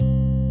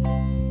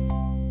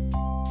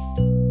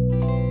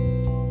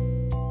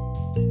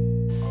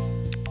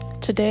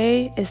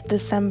Today is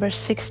December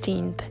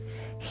 16th.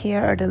 Here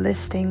are the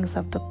listings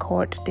of the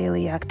court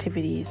daily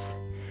activities.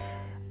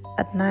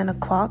 At 9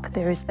 o'clock,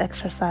 there is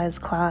exercise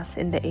class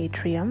in the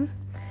atrium.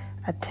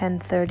 At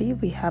 10:30,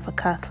 we have a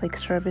Catholic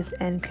service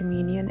and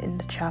communion in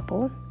the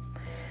chapel.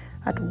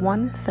 At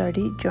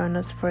 1:30, join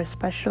us for a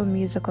special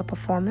musical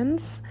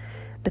performance,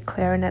 the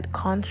clarinet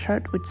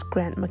concert with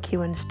Grant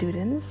McEwen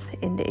students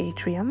in the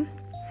atrium.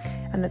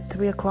 And at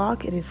 3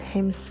 o'clock, it is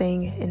hymn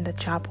sing in the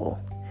chapel.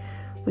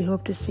 We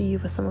hope to see you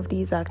for some of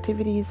these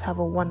activities. Have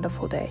a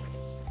wonderful day.